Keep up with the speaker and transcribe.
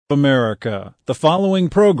America. The following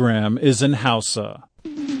program is in Hausa.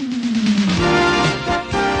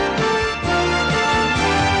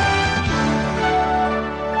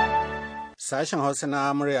 Sashen Hausa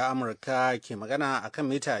na murya Amurka ke magana akan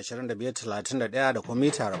mita 2531 da kuma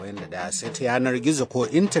mita 41 sai ta yanar gizo ko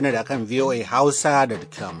intanet akan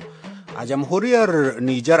voahausa.com. A jamhuriyar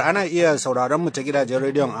Nijar ana iya sauraron mu ta gidajen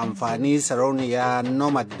rediyon amfani sarauniya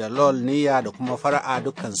Nomad da LOL Niyya da kuma Fara'a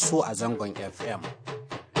dukkan su a zangon FM.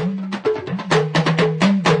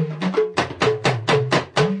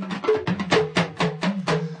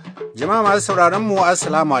 Jama'a masu sauraron mu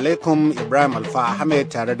assalamu alaikum, Ibrahim Alfa Ahmed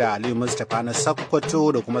tare da Aliyu Mustapha na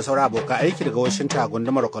Sokoto da kuma sauran abokan aiki daga Washington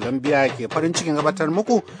gundumar Columbia ke farin cikin gabatar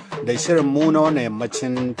muku da shirin mu na wannan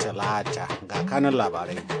yammacin Talata ga kanun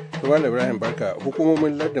labarai. Tuwal Ibrahim Barka,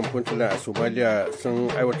 hukumomin lardin Puntland a Somalia sun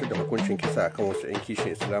aiwatar da hukuncin kisa akan wasu 'yan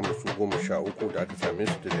kishin Islamu su 13 da aka same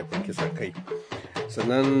su da laifin kisan kai.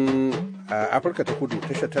 Sannan a Afirka ta Kudu,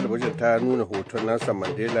 tashar talabijin ta nuna hoton Nelson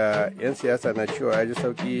Mandela. 'Yan siyasa na cewa ya ji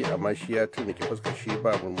sauki amma shi ya turnike fuskar shi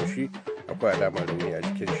ba murmushi, akwai alamar rauni a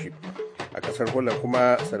jikin shi. A kasar Holland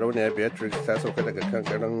kuma sarauniya Beatrix ta sauka daga kan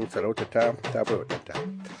garin sarauta ta bai wadanta.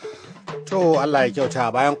 To Allah ya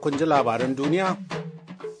kyauta, bayan kun ji labaran duniya.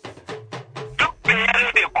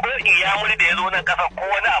 Wani da ya zo nan kasa ko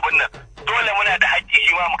wani abun nan dole muna da haƙƙi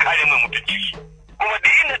shi ma mu kare mai mutunci shi kuma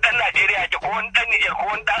duk inda ɗan Najeriya ke ko wani ɗan Nijar ko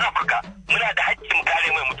wani ɗan Afirka muna da haƙƙi mu kare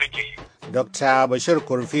mai mutunci shi. Dr. Bashir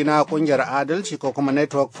Kurfi na ƙungiyar Adalci ko kuma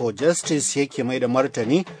Network for Justice yake mai da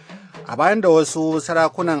martani a bayan da wasu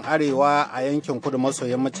sarakunan arewa a yankin kudu maso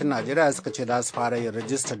yammacin Najeriya suka ce za su fara yin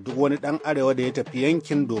rajistar duk wani ɗan arewa da ya tafi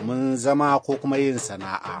yankin domin zama ko kuma yin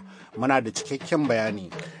sana'a. Muna da cikakken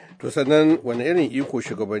bayani. To sannan wani irin iko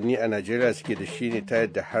shugabanni a Najeriya suke da shi ne ta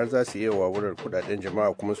yadda har za su iya wawurar kudaden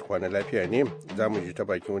jama'a kuma su kwana lafiya ne, za mu ji ta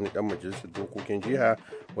bakin wani dan majalisar dokokin jiha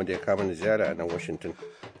wanda ya kama ni ziyara a nan Washington.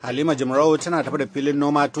 Halima Jimrawo tana tafi da filin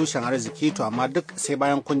noma tushen arziki to amma duk sai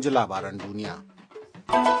bayan kun ji labaran duniya.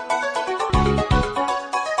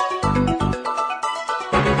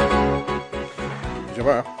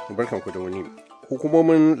 Jama'a barkanku da wani.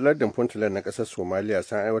 Hukumomin lardin Puntland na ƙasar Somalia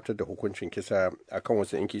sun aiwatar da hukuncin kisa akan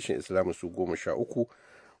wasu 'yan kishin Islamu su 13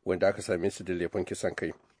 wanda aka same su da laifin kisan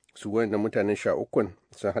kai. Su wayannan mutanen 13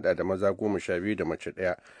 sun hada da maza 12 da mace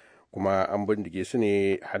ɗaya, kuma an bindige su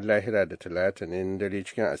ne har lahira da talatanin dare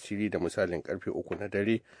cikin asiri da misalin karfe 3 na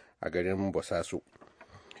dare a garin Bosaso.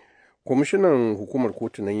 Kwamishinan hukumar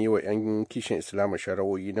kotunan yi wa 'yan kishin Islamu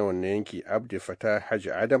shari'o'i na wannan yanki Abdi Fatah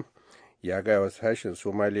Haji Adam ya gaya wa sashen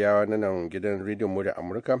somaliyawa na nan gidan rediyon mu da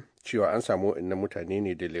amurka cewa an samu waɗannan mutane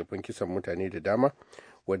ne da laifin kisan mutane da dama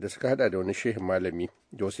wanda suka hada da wani shehin malami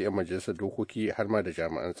da wasu 'yan majalisar dokoki har ma da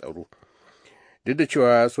jami'an tsaro. Duk da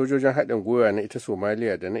cewa sojojin haɗin gwiwa na ita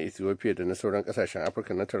somaliya da na ethiopia da na sauran ƙasashen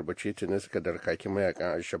afirka na tarbace tuni suka darkaki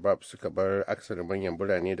mayakan al-shabab suka bar aksarin manyan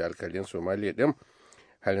birane da alkalin somaliya din,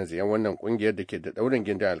 har yanzu 'yan wannan ƙungiyar da ke da ɗaurin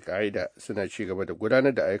gindin alka'ida suna ci gaba da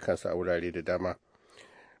gudanar da ayyukansu a wurare da dama.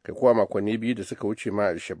 Kai kuwa makonni biyu da suka wuce ma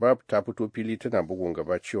al-shabab ta fito fili tana bugun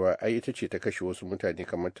gaba cewa ai ita ce ta kashe wasu mutane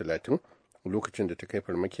kamar 30 lokacin da ta kai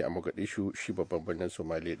farmaki a Mogadishu, shi babban birnin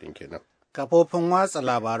Somalia din kenan. Kafofin watsa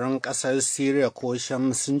labaran kasar Syria ko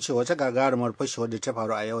Sham sun ce wata gagarumar fashewar da ta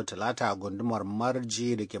faru a yau Talata a gundumar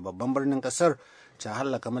Marji da ke babban birnin kasar ta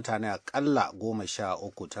hallaka mutane akalla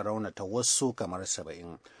 13 ta raunata wasu kamar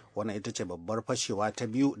 70. Wannan ita ce babbar fashewa ta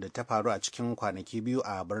biyu da ta faru a cikin kwanaki biyu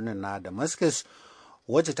a birnin na Damascus,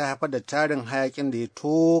 wacce ta haifar da tarin hayakin da ya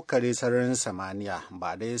tokare sararin samaniya.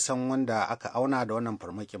 Ba dai san wanda aka auna da wannan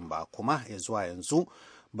farmakin ba, kuma ya zuwa yanzu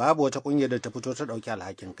babu wata kungiyar da ta fito ta dauki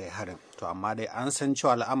alhakin kai harin. To amma dai an san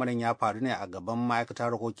cewa al'amarin ya faru ne a gaban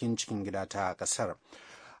ma'aikatar harkokin cikin gida ta kasar.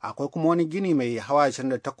 Akwai kuma wani gini mai hawa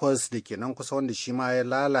 28 da ke nan kusa wanda shi ma ya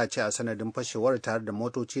lalace a sanadin fashewar tare da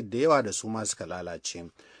motoci da yawa da su ma suka lalace.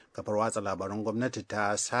 Kafar watsa labaran gwamnati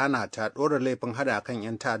ta Sana ta ɗora laifin hada kan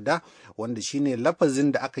 'yan ta'adda, wanda shine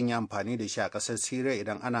lafazin da akan yi amfani da shi a ƙasar Siriya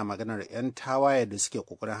idan ana maganar 'yan tawaye da suke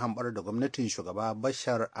kokarin hambar da gwamnatin shugaba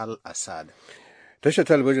Bashar al-Assad. Tashar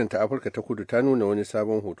talabijin ta Afirka ta Kudu ta nuna wani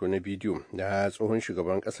sabon hoto na bidiyo na tsohon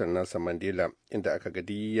shugaban ƙasar Nelson Mandela, inda aka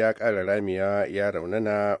gadi ya ƙara ramiya ya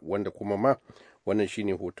raunana, wanda kuma ma wannan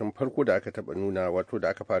shine hoton farko da aka taɓa nuna, wato da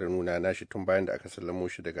aka fara nuna nashi tun bayan da aka sallamo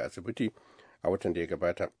shi daga asibiti a watan da ya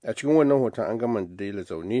gabata. A cikin wannan hoton an ga Mandela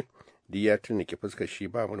zaune da ya tunike fuskar shi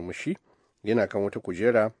ba murmushi, yana kan wata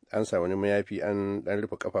kujera, an sa wani mayafi an dan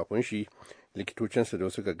rufe kafafun shi. Likitocinsa da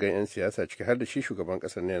wasu gaggan 'yan siyasa ciki har da shi shugaban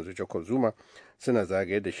kasar na yanzu Jacob Zuma suna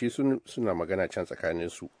zagaye da shi suna magana can tsakanin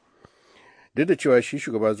su. duk da cewa shi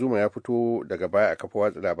shugaba Zuma ya fito daga baya a kafa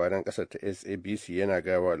watsa labaran kasar ta SABC yana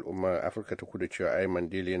gaya wa al'ummar Afirka ta Kudu cewa ai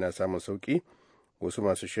Mandela yana samun sauki. Wasu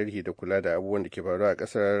masu sharhi da kula da abubuwan da ke faruwa a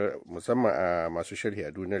kasar, musamman a masu sharhi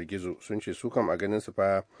a duniyar gizo, sun ce su kam a ganin su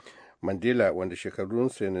fa Mandela, wanda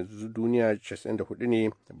shekarunsa na duniya 94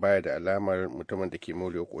 ne, baya da alamar mutumin da ke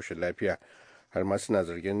maulewa koshin lafiya. Har ma suna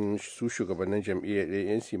zargin su shugabannin jam'iyyar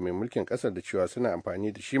ANC mai mulkin kasar da cewa suna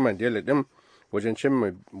amfani da shi Mandela din wajen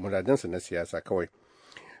cimma muradinsa na siyasa kawai.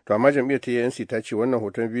 To amma jam'iyyar ta ANC ta ce wannan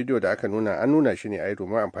hoton bidiyo da aka nuna an nuna shi ne a yi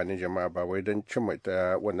domin amfanin jama'a ba wai don cimma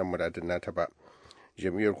ita wannan muradin nata ba.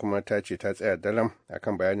 Jam'iyyar kuma ta ce ta tsaya daram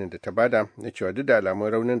akan bayanin da ta bada na cewa duk da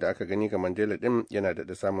alamun raunin da aka gani ga Mandela din yana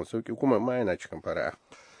da samun sauki kuma ma yana cikin fara'a.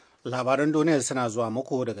 Labaran duniya suna zuwa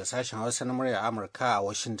muku daga sashen Hausa na murya Amurka a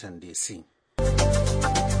Washington DC.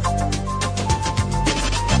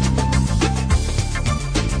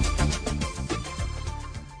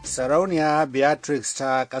 Sarauniya Beatrix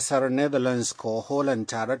ta kasar Netherlands ko Holland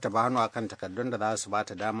ta rattaba hannu akan takardun da za su ba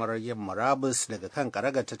ta damar yin murabus daga kan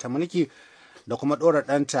karagarta ta mulki da kuma ɗora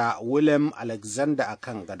ɗanta Willem Alexander a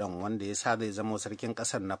kan gadon, wanda ya sa zai zama sarkin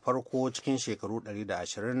ƙasar na farko cikin shekaru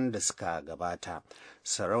 120 da suka gabata.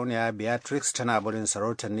 Sarauniya Beatrix tana barin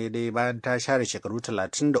sarautar ne dai bayan ta share shekaru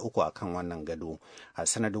 33 a kan wannan gado. A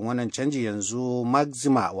sanadin wannan canji yanzu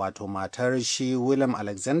Maxima, wato matar shi Willem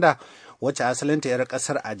Alexander, wacce asalinta 'yar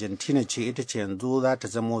ƙasar Argentina ce, ita ce yanzu za ta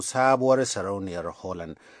zamo sabuwar sarauniyar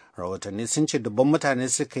Holland. Rahotanni sun ce dubban mutane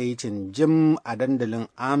suka yi cinjim a dandalin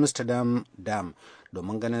Amsterdam Dam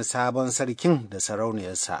domin ganin sabon sarkin da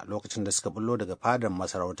sarauniyarsa lokacin da suka bullo daga fadar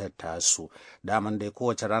masarautar tasu. Daman dai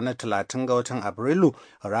kowace ranar 30 ga watan Afrilu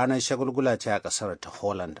ranar shagulgula ce a kasar ta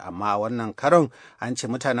Holland, amma a wannan karon an ce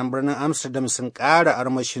mutanen birnin Amsterdam sun ƙara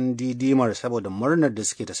armashin didimar saboda murnar da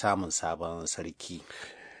suke ta samun sabon sarki.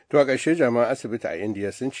 To a ƙarshe jami'an asibiti a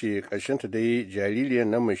Indiya sun ce ta dai jaririyar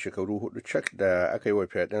nan mai shekaru 4 cak da aka yi wa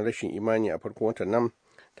fyaɗen rashin imani a farkon watan nan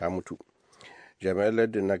ta mutu. Jami'an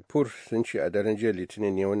lardin Nagpur sun ce a daren jiya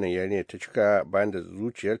Litinin ne wannan yarinyar ta cika bayan da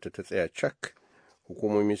zuciyarta ta tsaya cak.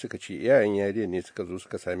 Hukumomi suka ce iyayen yarinyar ne suka zo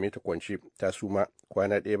suka same ta kwance ta suma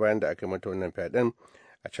kwana ɗaya bayan da aka yi mata wannan fyaɗen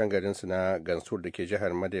a can garinsu na Gansur da ke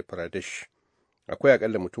jihar Madhya Pradesh. Akwai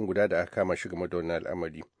akalla mutum guda da aka kama shi game da wannan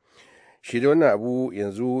al'amari. Shi da wannan abu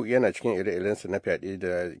yanzu yana cikin ire-irensa na fyaɗe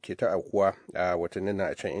da ke ta aukuwa a watannin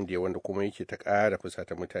nan a can Indiya, wanda kuma yake ta ƙara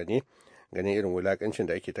fusata mutane ganin irin wulaƙancin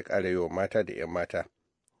da ake ta ƙara yi wa mata da 'yan mata.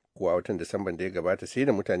 Ko a watan Disamban da ya gabata sai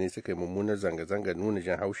da mutane suka yi mummunar zanga-zanga nuna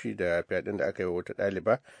jin haushi da fyaɗen da aka yi wa wata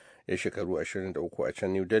ɗaliba ya shekaru 23 a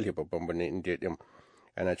can New Delhi, babban birnin Indiya ɗin.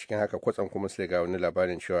 Ana cikin haka kwatsam kuma sai ga wani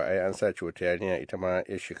labarin cewa ai an sace wata yarinya ita ma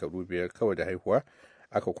ya shekaru 5 kawai da haihuwa,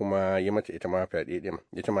 aka kuma yi mata ita ma fyaɗe ɗin,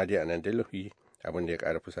 ita ma dai a nan Delhi, abin da ya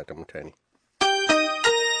ƙara fusata mutane.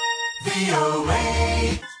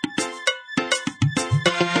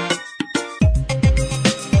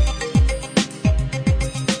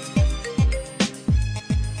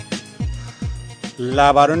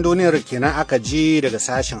 Labaran duniyar kenan aka ji daga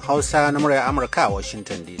sashen Hausa na murya Amurka a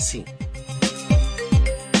Washington DC.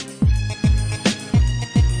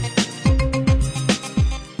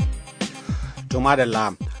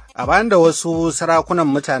 Madalla. A bayan da wasu sarakunan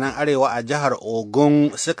mutanen Arewa a jihar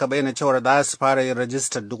Ogun suka bayyana cewar za su fara yin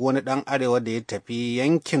rajistar duk wani ɗan Arewa da ya tafi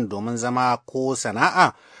yankin domin zama ko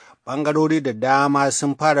sana'a, ɓangarori da dama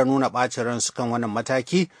sun fara nuna ɓacin ransu kan wannan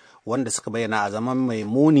mataki wanda suka bayyana a zaman mai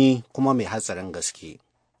muni kuma mai hatsarin gaske.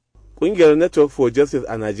 Ƙungiyar Network for Justice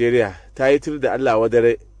a Najeriya ta yi tir da Allah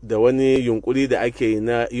wadare da wani yunkuri da ake yi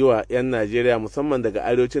na yi wa 'yan Najeriya musamman daga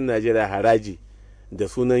arewacin Najeriya haraji da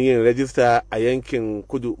sunan yin rajista a yankin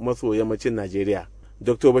kudu maso yammacin Najeriya.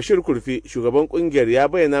 Dr. Bashir Kurfi, shugaban kungiyar, ya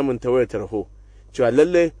bayyana min ta wayar tarho cewa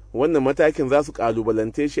lallai wannan matakin za su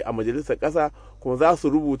kalubalante shi a majalisar ƙasa, kuma za su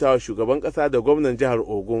rubuta wa shugaban ƙasa da gwamnan jihar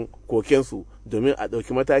Ogun kokensu domin a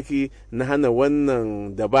ɗauki mataki na hana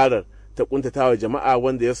wannan dabarar ta kuntatawa jama'a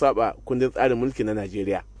wanda ya saba kundin tsarin mulki na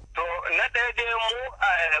Najeriya. To na ɗaya dai mu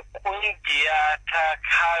a kungiya ta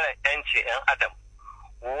kare 'yancin 'yan adam,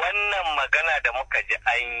 wannan magana da muka ji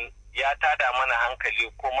an ya tada mana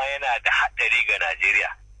hankali kuma yana da haɗari ga Najeriya.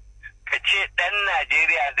 Ka ce ɗan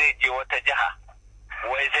Najeriya zai je wata jiha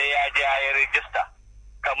wai sai ya je ya yi rijista.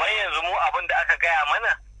 Kamar yanzu mu abin da aka gaya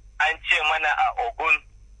mana an ce mana a Ogun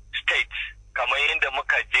State, kamar yadda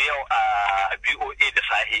muka je yau a BOA da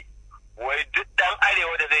sahi. Wai duk ɗan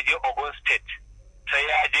arewa da zai je Ogun State sai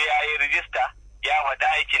ya je ya yi rijista, ya faɗi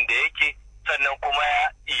aikin da yake, sannan kuma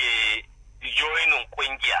ya joinin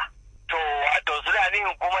kungiya. To wato suna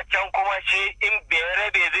nihin kuma can kuma shi in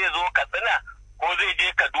rabe zai zo Katsina ko zai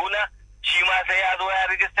je Kaduna, shi ma sai ya zo ya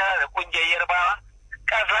rijista da kungiyar Yarbawa.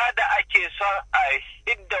 Ƙasa da ake son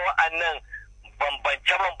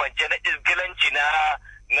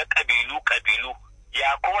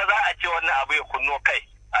kuma za a ce wannan abu ya kunno kai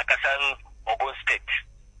a ƙasar Ogun State.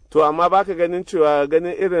 To amma baka ganin cewa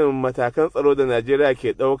ganin irin matakan tsaro da Najeriya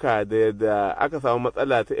ke ɗauka da yadda aka samu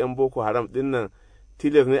matsala ta 'yan Boko Haram ɗin nan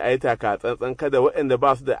tilas ne a yi taka tsantsan kada waɗanda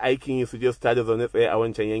ba su da aikin yi su je su tada zaune tsaye a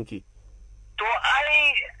wancan yanki. To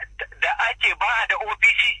ai da ake ba da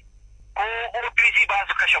OPC ko OPC ba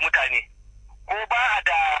su kashe mutane ko ba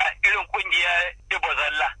da irin kungiyar Ibo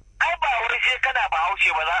Zalla. Ai ba wai sai kana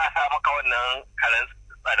Bahaushe ba za a sa maka wannan karan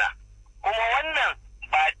tsana. Kuma wannan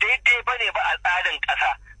ba daidai ba ne ba a tsarin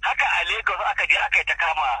ƙasa. Haka a Lagos aka je aka yi ta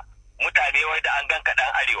kama mutane wai da an ganka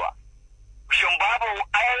ɗan arewa. Shin babu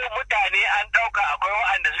ai mutane an ɗauka akwai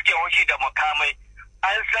waɗanda suke hoshi da makamai.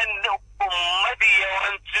 An san mafi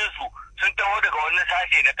yawancinsu sun taho daga wani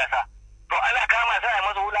sashe na ƙasa. To ana kama sa a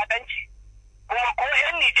masa wulaƙanci. Kuma ko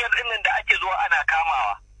 'yan Nijar ɗin nan da ake zuwa ana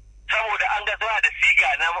kamawa. Saboda an ga suna da siga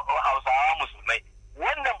na Hausawa musulmai.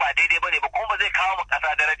 Wannan ba daidai ba ne ba kuma ba zai kawo mu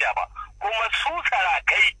ƙasa daraja ba. Kuma su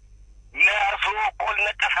sarakai na sokol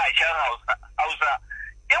na ƙasashen Hausa.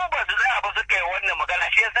 In ba su tsaya ba suka yi wannan magana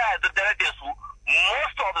shi yasa yanzu darajar su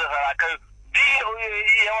most of the sarakai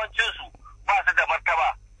yawancinsu ba su da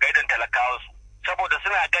martaba ga idan talakawansu. Saboda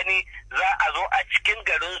suna gani za a zo a cikin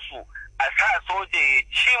garinsu a sa soja ya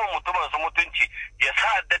ci wa mutumin su mutunci ya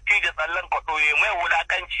sa dattijo tsallan kwaɗo ya mai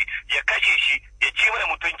wulaƙanci ya kashe shi ya ci mai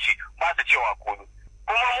mutunci ba su cewa komi.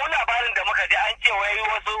 Kuma mu labarin da muka ji an ce wai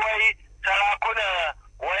wasu wai sarakuna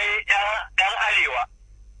wai ɗan arewa.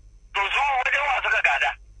 To su wajen wa suka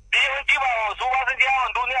gada. Da yawanci ba su ba sun ji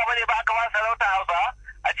yawon duniya ba ne ba aka ba sarauta Hausawa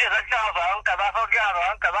a ce sarkin Hausawan kaza sarkin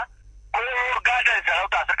Hausawan kaza ko gadon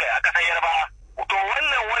sarauta suka yi a ƙasar Yarbawa. To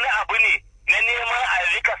wannan wani abu ne na neman a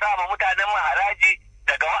rika sama mutanen haraji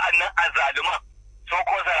daga wa'annan azzaluman so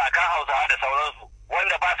ko sarakan Hausawa da sauransu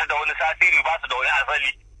wanda ba su da wani tasiri ba su da wani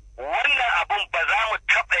asali. Wannan abun ba za mu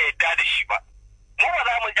taɓa yadda da shi ba. Mu ba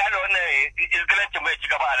za mu jale wannan izgilancin bai ci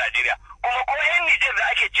gaba a Najeriya. Kuma ko 'yan Nijar da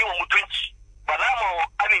ake cewa mutunci ba za mu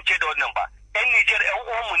amince da wannan ba. 'Yan Nijar 'yan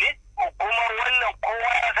uwanmu ne kuma wannan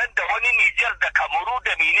kowa ya san da wani Nijar da Kamaru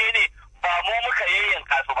da menene ba mu muka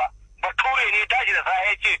yayyanka su ba. Bature ne tashi da sa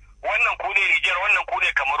ya ce wannan ku ne Nijar wannan ku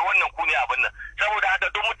ne Kamaru wannan ku ne abin nan. Saboda haka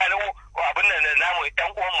duk mutanen abin nan namu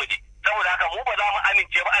 'yan uwanmu ne. Saboda haka mu ba za mu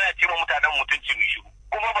amince ba ana cewa mutanen mutunci mu shiru.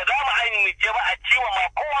 Kuma ba za mu amince ba a ciwa ma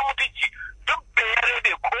kowa mutunci. Duk da ya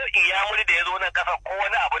rabe ko iyamuri da ya zo nan kasa ko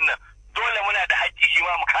wani abin nan dole muna da haƙƙi shi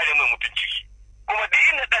ma mu kare mai mutunci shi. Kuma duk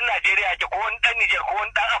inda ɗan Najeriya ke ko wani ɗan Nijar ko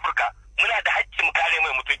wani ɗan Afirka muna da haƙƙi mu kare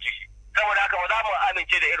mai mutunci shi. Saboda haka ba za mu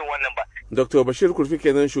amince da irin wannan ba. Dr. Bashir Kurfi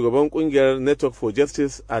kenan shugaban kungiyar Network for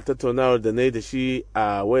Justice a tattaunawar da na yi da shi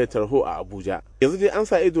a wayar tarho a Abuja. Yanzu dai an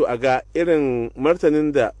sa ido a ga irin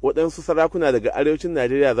martanin da waɗansu sarakuna daga arewacin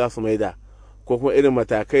Najeriya za su maida ko kuma irin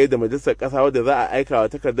matakai da majalisar ƙasa wadda za a aika wa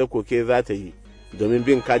takardar koke za ta yi domin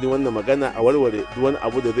bin kadin wannan magana a warware duk wani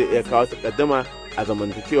abu da zai iya kawo takaddama a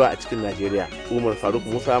zamantakewa a cikin Najeriya. Umar Faruk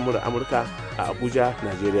Musa mura Amurka a Abuja,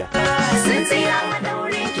 Najeriya. Sun tsaya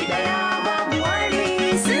madaurin ki daya babu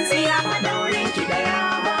wari, sun tsaya madaurin ki daya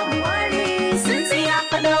babu wari, sun tsaya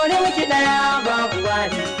madaurin ki daya babu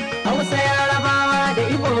wari. Hausa Yarabawa da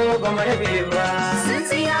Igbo ba mu rabe ba. Sun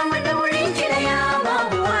tsaya madaurin ki daya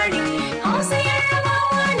babu wari, Hausa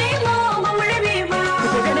Yarabawa da Igbo ba mu rabe ba.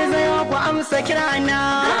 Ku ga zai ku amsa kirana.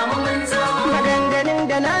 Ga mu mun zo. Maganganun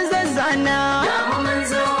da na zazzana. Ga mu mun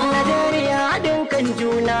zo. Najeriya haɗin kan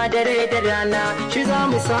juna dare da rana shi za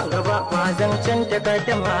mu sa gaba ba zancen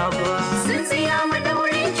takaddama ba. Sun tsaya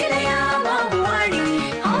madaurin ki daya babu wari,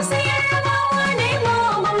 Hausa Yarabawa ne ba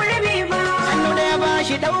mu rabe ba. Hannu da ya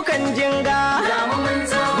bashi ɗaukan jinga. Ga mu mun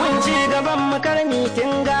zo. Mun ci gaban mu karmi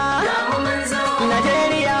tinga. Ga mu mun zo.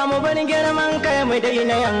 Najeriya mu bar girman kai mu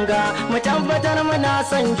daina yanga, mu tabbatar muna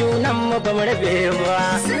son junan mu ba mu rabe ba.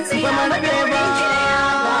 Sun tsaya madaurin ki daya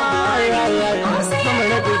babu wari, Hausa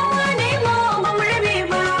Yarabawa ne ba mu rabe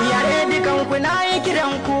ba. Yare dukan ku na yi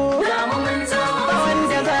kiran ku. Ga mu mun zo. Ba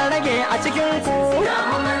wanda zan rage a cikin ku. Ga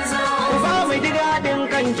mu mun zo. Ku ba mu diga din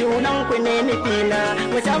kan junan ku ne nufi na,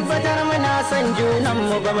 mu tabbatar muna son junan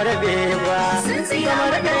mu ba mu rabe ba. Sun tsaya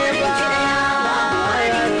madaurin ki daya babu wari,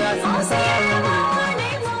 Hausa Yarabawa ne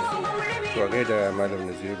ba mu rabe ba. To gaida Malam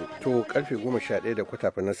Naziru. To karfe 11 da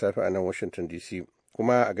kwata na safe a nan Washington DC.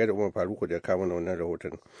 Kuma a gaida Umar Faruku da ya kawo mana wannan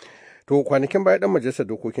rahoton. To kwanakin baya dan majalisar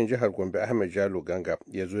dokokin jihar Gombe Ahmed Jalo Ganga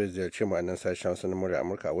ya zo ya ziyarce mu a nan sashen Hausa na murya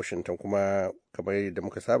Amurka a Washington, kuma kamar yadda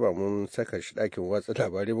muka saba mun saka shi ɗakin watsa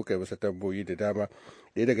labarai muka yi masa tambayoyi da dama.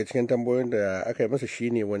 Ɗaya daga cikin tambayoyin da aka yi masa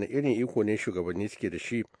shine wani irin iko ne shugabanni suke da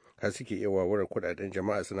shi har suke iya wawurar kuɗaɗen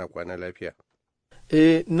jama'a suna kwana lafiya.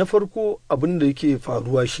 Na farko abin da yake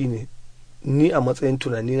faruwa shine ni a matsayin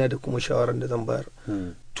tunanina da kuma shawarar da zan bayar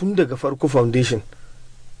tun daga farko foundation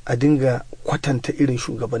a dinga kwatanta irin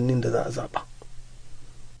shugabannin da za a zaɓa.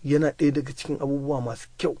 Yana ɗaya daga cikin abubuwa masu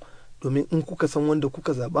kyau, domin in kuka san wanda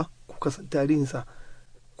kuka zaɓa, kuka san tarihinsa,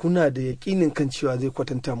 kuna da yaƙinin kan cewa zai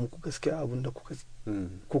kwatanta muku gaskiya abin da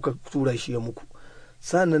kuka tura shi ya muku.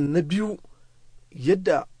 Sannan na biyu,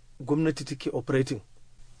 yadda gwamnati take operating,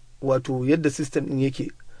 wato yadda system ɗin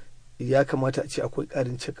yake, ya kamata a ce akwai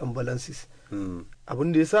ƙarin check and balances.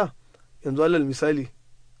 Abin da ya sa yanzu alal misali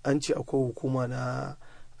an ce akwai hukuma na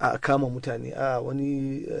a kama mutane a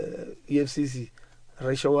wani EFCC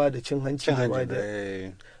rashawa da cin hanci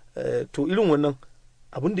to irin wannan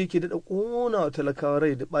abin da yake daɗa ƙona wa talakawa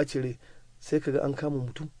rai da ɓaci rai, sai kaga an kama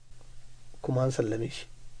mutum kuma an sallame shi,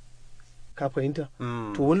 ka fahimta?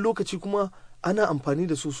 To wani lokaci kuma ana amfani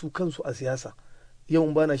da su kansu a siyasa. Yau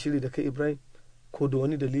in bana shiri da kai Ibrahim, ko da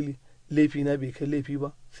wani dalili laifi na bai kai laifi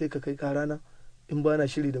ba, sai ka kai karana. In bana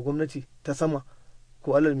shiri da gwamnati ta sama,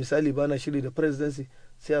 ko alal misali bana shiri da presidency,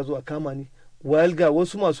 sai a zo a kama ni, while ga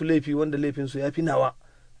wasu masu laifi wanda laifinsu ya fi nawa,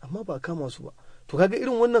 amma ba kama su ba. To kaga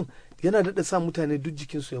irin wannan yana daɗa sa mutane duk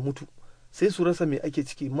jikinsu ya mutu, sai su rasa me ake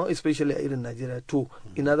ciki, ma especially a irin Najeriya. To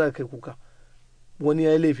ina za ka kai kuka? Wani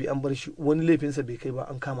ya yi laifi an bar shi, wani laifinsa bai kai ba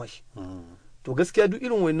an kama shi. To gaskiya duk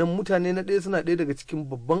irin wannan mutane na ɗaya suna ɗaya daga cikin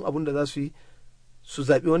babban abin da za su yi, su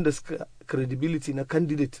zaɓi wanda suka credibility na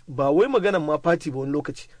candidate, ba wai maganan ma party ba wani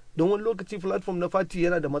lokaci, don wani lokaci platform na party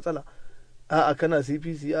yana da matsala. A'a kana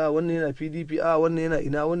CPC, a wannan yana PDP, a wannan yana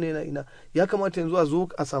ina, wannan yana ina. Ya kamata yanzu a zo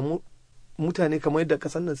a samu mutane kamar yadda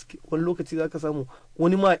kasan nan suke. Wani lokaci za ka samu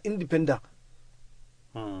wani ma independent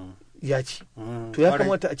ya ci. To ya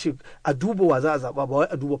kamata a ce a duba wa za a zaɓa, ba wai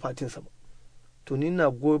a duba fatinsa ba. To ni na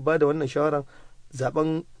ba da wannan shawaran,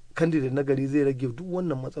 zaben candidate na gari zai rage duk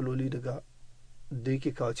wannan matsaloli daga da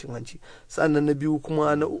yake kawo cin hanci. Sa'annan na biyu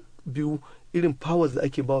kuma, na biyu, irin powers da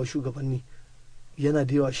ake bawa shugabanni yana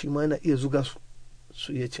da yawa, shi ma yana iya zuga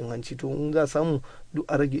su iya cin hanci. To in za a samu duk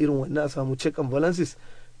a rage irin wannan, a samu check and balances,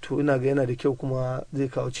 to ina ga yana da kyau kuma zai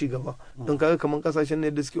kawo ci gaba. Don kaga kamar kasashen ne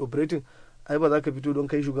da suke operating, ai ba za ka fito don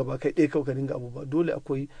kai shugaba kai ɗaya kawai ka dinga abu ba, dole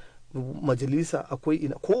akwai majalisa, akwai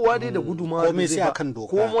ina, kowa dai da guduma, komai sai akan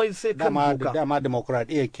doka, komai sai kan doka. Dama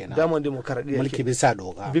demokradiyya kenan, dama demokradiyya mulki bisa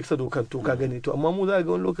doka, bisa dokan. To ka gani, to amma mu za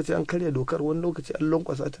ga wani lokaci an karya dokar, wani lokaci an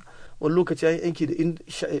lankwasa ta, wani lokaci an yanki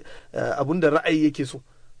da abin da ra'ayi yake so.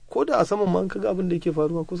 Ko da a saman ma an kaga abin da yake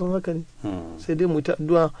faruwa kusan haka ne. Sai dai mu ta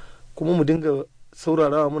addu'a, kuma mu dinga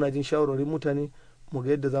saurarawa, muna jin shawarwarin mutane, mu ga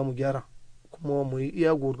yadda za mu gyara, kuma mu yi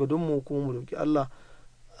iya gwargwadon mu, kuma mu roki Allah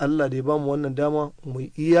da ya bamu wannan dama, mu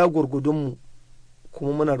yi iya gwargwadon mu,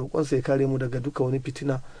 kuma muna roƙon sa ya kare mu daga duka wani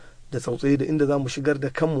fitina da tsautsayi, da inda za mu shigar da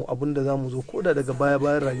kanmu abin da za mu zo, ko da daga baya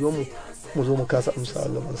bayan rayuwar mu zo mu kasa amsa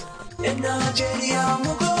Allah masa. In Najeriya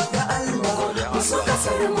mu goda Allah, mu so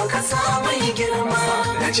kasar mu kasa mai girma.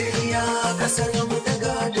 Najeriya kasar mu da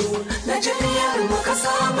gado, Najeriya mu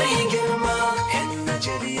kasa mai girma. In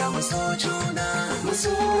Najeriya mu so juna, mu so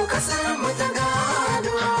kasar mu da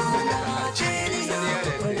gado. Najeriya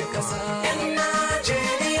mu kasa, in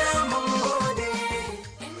Najeriya mun gode.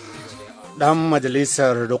 Dan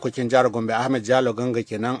majalisar dokokin jihar Gombe Ahmed Jalo Ganga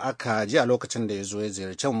kenan aka ji a lokacin da ya zo ya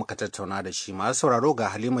ziyarci muka tattauna da shi. Masu sauraro ga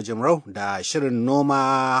Halima Jimrau da shirin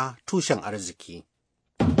noma tushen arziki.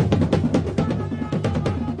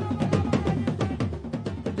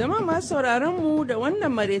 Jama'a masu sauraron mu da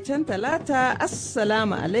wannan maraicen talata,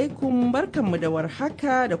 assalamu alaikum, barkanmu da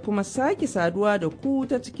warhaka da kuma sake saduwa da ku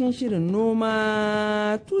ta cikin shirin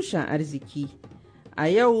noma tushen arziki. A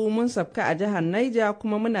yau mun sabka a jihar Niger,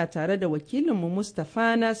 kuma muna tare da wakilinmu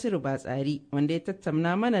Mustapha Nasiru Batsari, wanda ya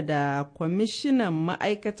tattauna mana da kwamishinan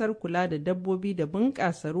ma'aikatar kula da dabbobi da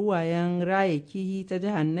bunƙasa ruwayen raya kihi ta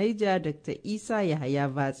jihar Niger, Dr. Isa Yahaya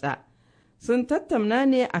Vatsa. Sun tattauna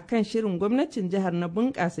ne a kan shirin gwamnatin jihar na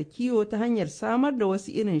bunƙasa kiwo ta hanyar samar da wasu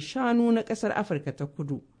irin shanu na ƙasar Afirka ta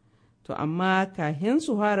Kudu. To amma kahin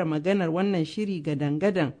su fara maganar wannan shiri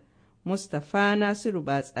gadan-gadan, Mustapha Nasiru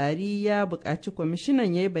Batsari ya buƙaci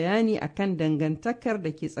kwamishinan ya yi bayani a kan dangantakar da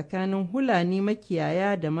ke tsakanin Hulani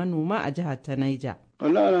makiyaya da manoma a jihar ta Niger.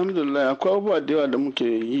 Allah alhamdulillah, akwai abubuwa da yawa da muke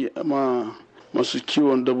yi ma masu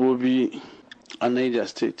kiwon dabbobi a Niger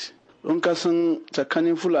State. Don kasan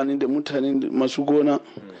tsakanin Fulani da mutane masu gona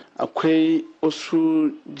akwai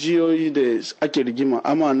wasu jiyoyi da ake rigima,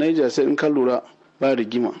 amma Niger State in ka lura ba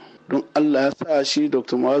rigima. Don Allah ya sa shi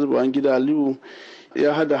Dr. Mu'azu Babangida Aliyu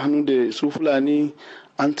ya hada hannu da su Fulani,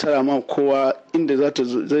 an tara ma kowa inda za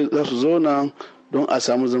su zauna don a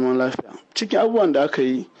samu zaman lafiya. Cikin abubuwan da aka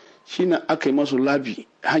yi shine aka yi masu labi,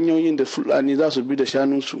 hanyoyin da Fulani za su bi da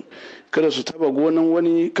shanunsu, kada su taba gonan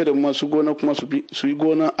wani, kada masu gona kuma su yi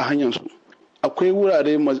gona a hanyarsu. Akwai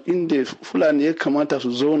wurare inda Fulani ya kamata su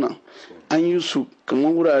zauna an yi su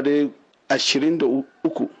kamar wurare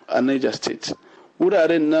 23 a Niger State.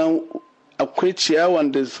 Wuraren nan akwai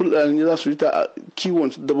ciyawan da fulani za su yi ta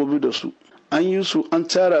kiwon dabbobi da su. An yi su, an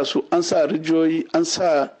tara su, an sa rijiyoyi, an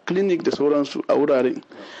sa clinic da sauransu a wuraren.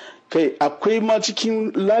 Kai akwai ma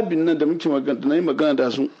cikin labin nan da muke magana da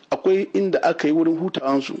su, akwai inda aka yi wurin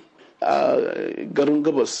hutawansu a garin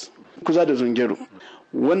Gabas kusa da Zungeru.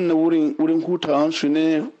 Wannan wurin hutawansu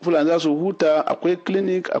ne fulani za su huta, akwai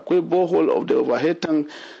clinic, akwai borehole of the overhead tank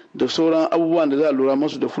da sauran abubuwan da za a lura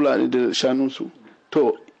masu da fulani da shanunsu.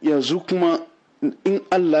 To yanzu kuma in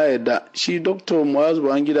Allah ya da shi Dr. Muazu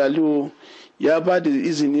Babangida Aliyu ya ba da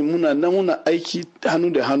izini muna aiki hannu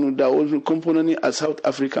da hannu da wasu kamfanoni a South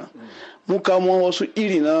Africa. Mu kamo wasu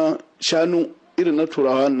iri na shanu irin na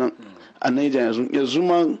turawa nan a Niger yanzu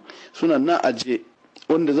ma suna na aje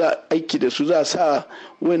wanda za a aiki da su za a sa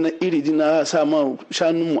wannan iri dina sa ma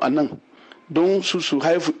shanunmu a nan don su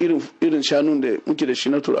haifu irin shanun da muke da shi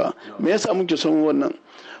na turawa. Me yasa muke son wannan?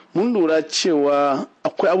 Mun lura cewa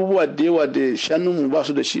akwai abubuwa da yawa da shanunmu ba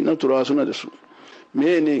su da shi na turawa suna da su.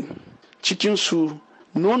 Me ne cikinsu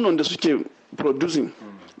nonon da suke producing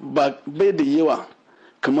bai da yawa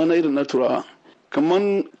kamar na irin na turawa. Kamar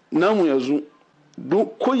namu yanzu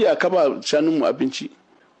ko ya ka ba shanunmu abinci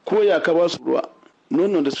ko ya ka ba su ruwa,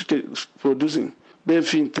 nonon da suke producing bai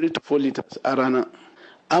fi 3 to 4 liters a rana.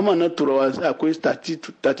 Amma na turawa sai akwai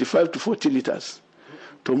 35 to 40 liters.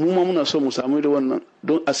 To mu ma muna so mu samu da wannan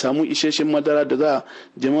don a samu isasshen madara da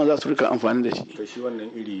jama'a za su rika amfani da shi. To shi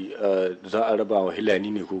wannan iri za a raba wa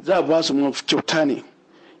hilani ne ko? Za a ba su kyauta ne.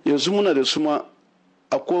 Yanzu muna da su ma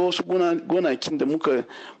akwai wasu gonakin da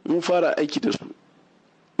mun fara aiki da su.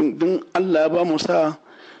 Don Allah ya ba mu sa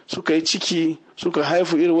suka yi ciki suka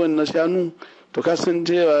haifu irin wannan shanu, to ka san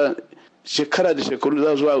cewa shekara da shekaru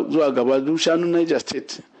za zuwa gaba duk shanun Niger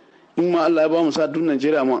State in ma Allah ya ba mu sa duk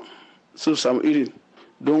Najeriya ma su samu irin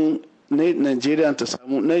don Najeriya ta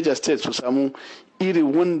samu Niger State su samu iri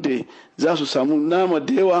wanda za su samu nama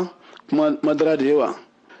da yawa kuma madara da yawa.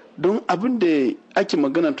 Don abin da ake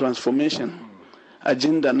magana transformation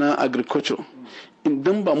agenda na agriculture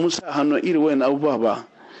idan ba mu sa hannu iri wayan abubuwa ba,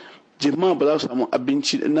 jama'a ba za su samu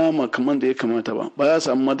abinci nama kamar da ya kamata ba za su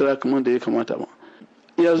samu madara kamar da ya kamata ba.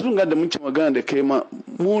 Yanzu ga da muke magana da kai ma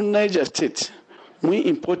mu Niger State mun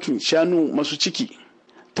importing shanu masu ciki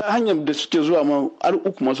ta hanyar da suke zuwa ma har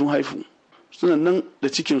uku masu haifu suna nan da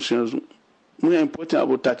cikin su yanzu mun importing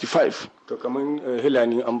abu 35. To kaman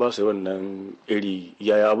hilani an ba su wannan iri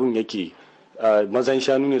yaya abun yake? Mazan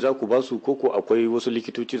shanu ne za ku ba su koko akwai wasu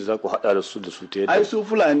likitoci da za ku hada da su ta yadda? Ai su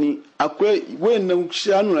fulani akwai wayannan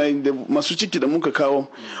shanu da masu ciki da muka kawo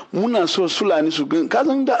muna so fulani su gani ka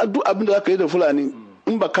san da duk abin da zaka yi da fulani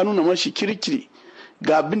in ba ka nuna mashi kirkiri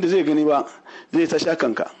ga abin da zai gani ba zai ta sha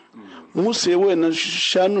kanka. Mu sai wayannan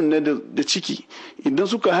shanun ne da ciki idan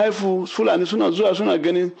suka haifu fulani suna zuwa suna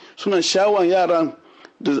ganin suna shawan yaran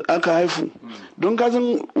da aka haifu don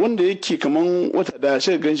kazan wanda yake kaman wata da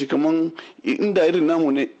shi gan shi kaman inda irin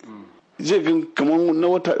namu ne zai gan kaman na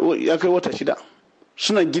wata ya kai wata 6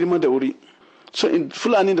 suna girma da wuri. So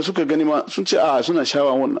fulani da suka gani ma sun ce suna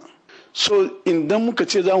shawan wannan. So idan muka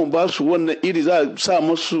ce za mu ba su wannan iri za a sa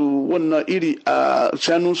masu wannan iri a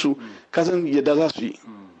shanunsu kasan yadda za su yi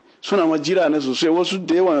suna majira ne sosai wasu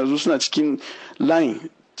da yawa yanzu suna cikin line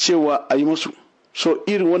cewa a yi masu. So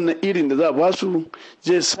irin wannan irin da za a ba su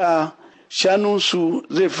zai sa shanunsu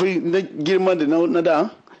zai fi na girma da na da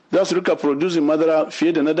za su rika producing madara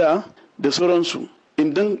fiye da na da sauransu.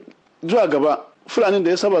 Idan zuwa gaba fulani da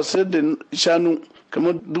ya saba sayar da shanu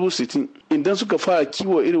kamar 60,000 idan suka fara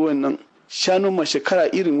kiwo irin wannan shanu ma shekara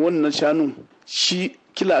irin wannan shanun shi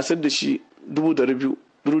kila a sayar da shi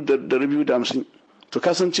 250,000. To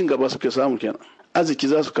kasan cin gaba suke samu kenan, arziki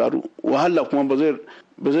za su karu, wahala kuma ba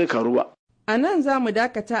zai karu ba. A nan za mu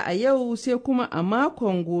dakata a yau sai kuma a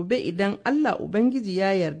makon gobe idan Allah Ubangiji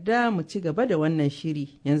ya yarda mu ci gaba da wannan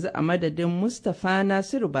shiri. Yanzu a madadin Mustapha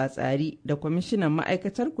Nasiru Batsari da kwamishinan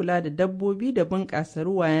ma'aikatar kula da dabbobi da bunƙasa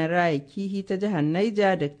ruwayen raya kihi ta jihar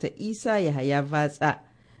Niger Dr. Isa Yahaya Vatsa.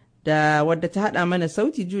 Da wadda ta haɗa mana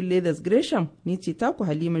sauti June Leathers Gresham, ni ce taku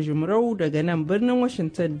Halima Jumrau daga nan birnin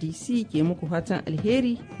Washington DC ke muku fatan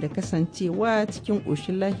alheri da kasancewa cikin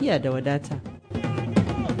ƙoshin lahiya da wadata.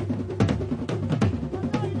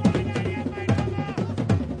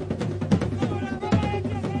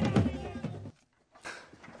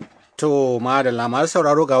 To, madalla masu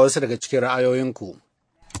sauraro ga wasu daga cikin ra'ayoyinku.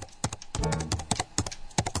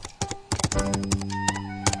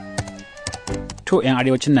 To, 'yan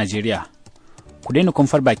arewacin Najeriya, ku daina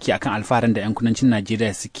kumfar baki akan alfaharin da 'yan kudancin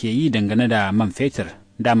Najeriya suke yi dangane da man fetur.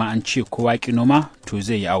 Dama an ce kowa ki noma to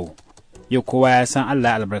zai yi awo. Yau kowa ya san Allah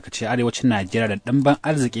ya albarkaci arewacin Najeriya da ɗimbin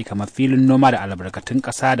arziki kamar filin noma da albarkatun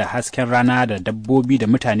ƙasa da hasken rana da dabbobi da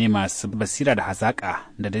mutane masu basira da hazaƙa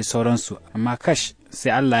da dai sauransu. Amma kash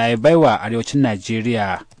sai Allah ya baiwa arewacin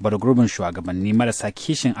Najeriya bargurbin shugabanni marasa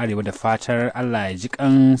kishin arewa da fatar Allah ya ji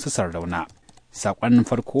kan su Sardauna. Saƙon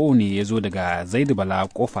farko ne ya zo daga Zaidu Bala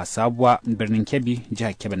Kofa Sabuwa birnin Kebbi,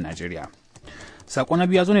 jihar Kebbi, Najeriya. Saƙo na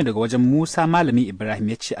biyu ya zo ne daga wajen Musa Malami Ibrahim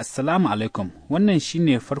ya ce, Assalamu alaikum, wannan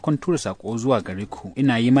shine farkon tura saƙo zuwa gare ku,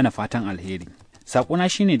 ina yi mana fatan alheri. Saƙona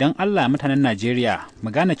shine don Allah mutanen Najeriya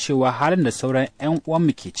mu gane cewa halin da sauran 'yan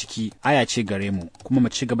uwanmu ke ciki aya ce gare mu, kuma mu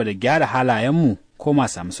ci gaba da gyara halayenmu ko ma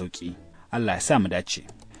samu sauƙi. Allah ya sa mu dace.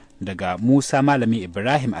 Daga Musa Malami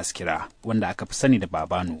Ibrahim Askira, wanda aka fi sani da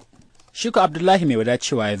Babano. Shiko Abdullahi mai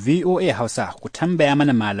wadacewa VOA Hausa ku tambaya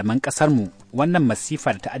mana malaman ƙasarmu wannan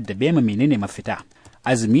masifa da ta'addabe mu menene mafita.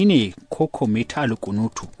 Azumi ne ko kome ta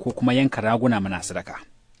alƙunutu ko kuma yanka raguna mana sadaka.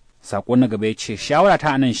 Sako na gaba ya ce shawara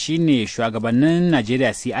ta anan shine shugabannin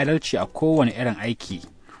Najeriya su yi adalci a kowane irin aiki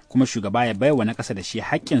kuma shugaba ya baiwa na ƙasa da shi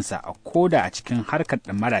haƙƙinsa a koda a cikin harkar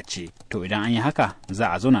ɗamara ce to idan an yi haka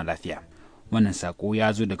za a zauna lafiya. Wannan sako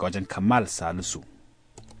ya zo daga wajen Kamal Salisu.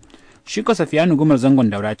 Shi ko Safiyanu Gumar zangon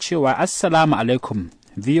daura cewa Assalamu alaikum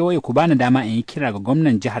VOA ku bani dama in yi kira ga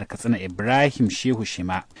gwamnan jihar Katsina Ibrahim Shehu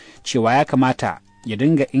Shima cewa ya kamata ya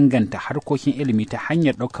dinga inganta harkokin ilimi ta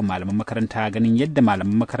hanyar ɗaukar malaman makaranta ganin yadda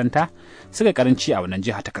malaman makaranta suka karanci a wannan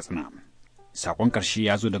jiha ta Katsina. Sakon ƙarshe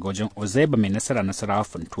ya zo daga wajen Ozaiba mai Nasarawa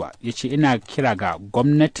Funtuwa ya ce ina kira ga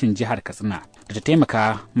gwamnatin jihar Katsina da ta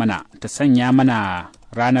taimaka mana ta sanya mana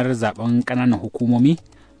ranar zaben ƙananan hukumomi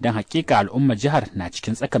don hakika al'ummar jihar na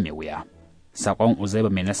cikin tsaka mai wuya. Sakon Uzaiba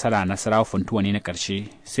mai Nasarawa Funtuwa ne na ƙarshe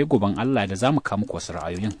sai goben Allah da za mu kawo muku wasu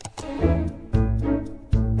ra'ayoyin.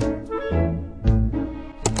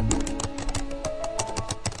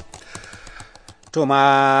 To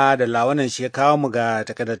ma da lawanan shi ya kawo mu ga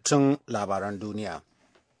takaddatun labaran duniya.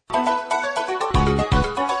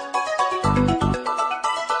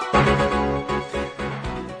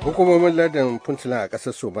 Hukumomin lardin Puntland a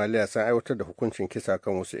ƙasar Somaliya sun aiwatar da hukuncin kisa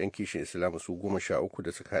kan wasu 'yan kishin Islamu su 13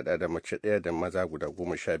 da suka hada da mace ɗaya da maza guda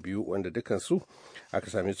 12 wanda dukansu aka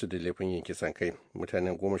same su da laifin yin kisan kai.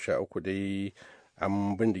 Mutanen 13 dai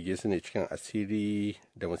an bindige su ne cikin asiri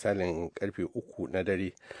da misalin karfe 3 na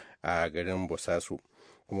dare a garin Bosaso.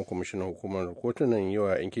 Kuma kwamishinan hukumar kotunan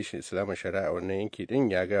yawa 'yan kishin Islamu shari'a a wannan yanki din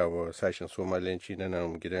ya gaya wa sashen Somaliyanci na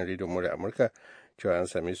nan gidan rediyon murya Amurka cewa an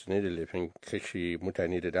same su ne da laifin kashe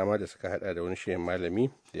mutane da dama da suka hada da wani shehin malami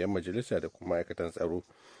da 'yan majalisa da kuma ma'aikatan tsaro.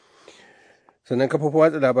 Sannan kafofin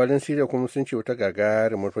watsa labaran Siriya kuma sun ce wata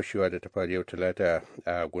gagarumar fashewa da ta faru yau Talata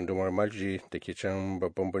a gundumar Malji da ke can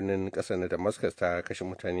babban birnin kasar na Damascus ta kashe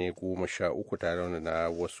mutane 13 tare na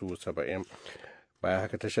wasu 70. Bayan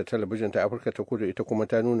haka tashar talabijin ta Afirka ta Kudu ita kuma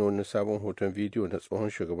ta nuna wani sabon hoton bidiyo na tsohon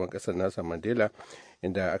shugaban kasar nasa Mandela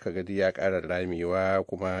inda aka gadi ya ƙara ramewa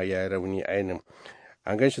kuma ya rauni ainin.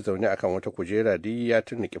 An gan shi zaune akan wata kujera duk ya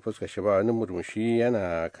turnike fuskar shi ba wani murmushi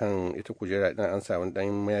yana kan ita kujera din an sa wani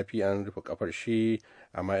dan mayafi an rufe kafar shi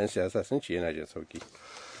amma 'yan siyasa sun ce yana jin sauki.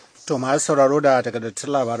 To masu sauraro da takardattun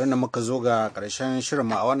labaran da muka zo ga ƙarshen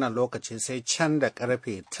shirinmu a wannan lokaci sai can da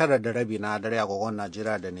karfe 9:30 na dare agogon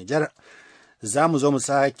Najeriya da Nijar. Za mu zo mu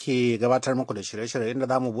sake gabatar muku da shirye-shirye inda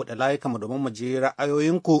za mu buɗe layukanmu domin mu ji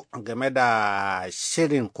ra'ayoyinku game da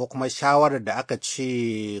shirin ko kuma shawarar da aka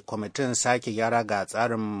ce kwamitin sake gyara ga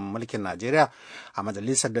tsarin mulkin Najeriya a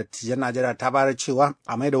majalisar dattijan Najeriya ta bayar cewa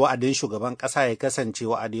a mai da wa'adin shugaban ƙasa ya kasance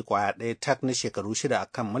wa'adi kwaya ɗaya tak na shekaru 6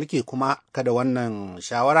 akan mulki kuma kada wannan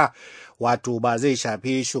shawara wato ba zai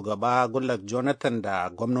shafi shugaba Goodluck Jonathan da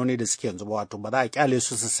gwamnoni da suke yanzu ba wato ba za a kyale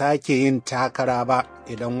su sake yin takara ba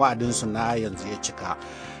idan wa'adinsu na yanzu ya cika.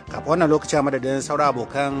 Kafin wannan lokaci a madadin sauran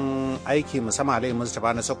abokan aiki musamman Alayhi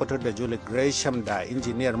Mustapha na Sokoto da Julie Gresham da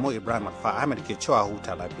injiniyar mu Ibrahim Alfa Ahmed ke cewa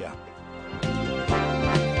huta lafiya.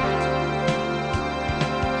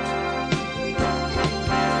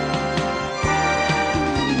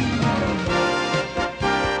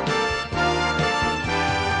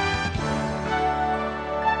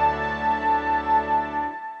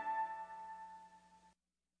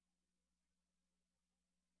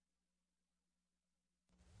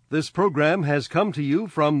 This program has come to you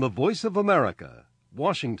from the Voice of America,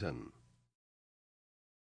 Washington.